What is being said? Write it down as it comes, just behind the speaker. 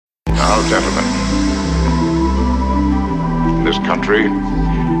Now, gentlemen, in this country,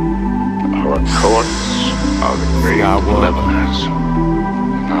 our courts are the great levelers.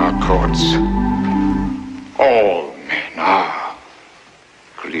 In our courts, all men are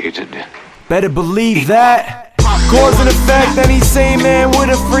created. Better believe that. Cause and effect, any sane man with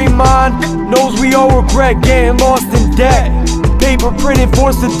a free mind knows we all regret getting lost in debt. Paper printed,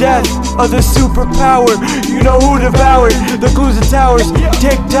 forced to death of the superpower. You know who devoured the clues and towers.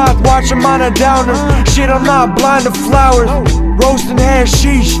 Tick-tock, watch them on a downer. Shit, I'm not blind to flowers. Roasting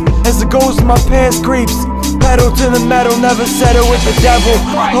hashish as the ghost of my past creeps. Pedal to the metal, never settle with the devil.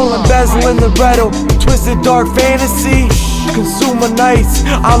 Pulling bezel in the brettle. Twisted dark fantasy. Consume my nights,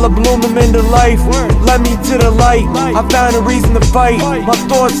 I'll bloom them into life. Let me to the light, I found a reason to fight. My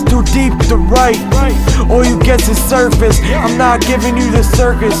thoughts too deep to write. All you get's is surface, I'm not giving you the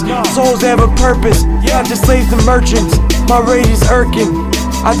circus. Souls have a purpose, not just slaves to merchants. My rage is irking,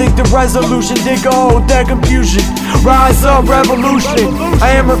 I think the resolution dig a hole, that confusion. Rise up, revolution.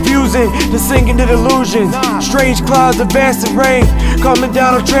 I am refusing to sink into delusions. Strange clouds of acid rain coming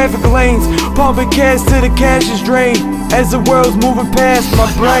down on traffic lanes, pumping cash till the cash is drained. As the world's moving past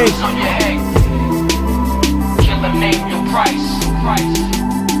my brain. Killer, name your price.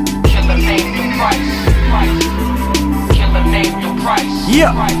 Killer, name your price. Killer, name your price.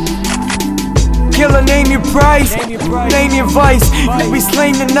 Yeah. Killer, name your price, name your vice. You'll be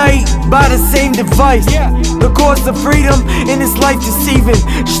slain tonight by the same device. The cost of freedom in this life deceiving.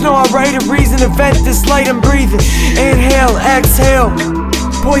 Just know I write a reason to vent this light I'm breathing. Inhale, exhale,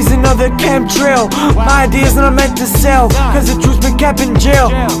 poison of the chemtrail. My ideas that I'm meant to sell, cause the truth's been kept in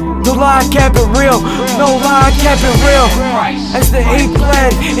jail. No lie, kept it real. No lie, kept it real. As the ink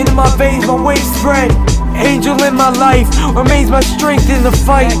bled into my veins, my wings spread. Angel in my life remains my strength in the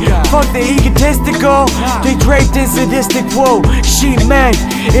fight. Fuck the egotistical, they draped in sadistic woe. She men,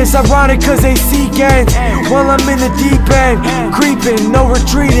 it's ironic cause they seek ends while I'm in the deep end. Creeping, no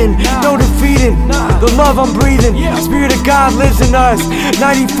retreating, no defeating. The love I'm breathing, Spirit of God lives in us.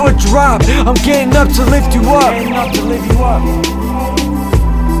 90-foot drop, I'm getting up to lift you up.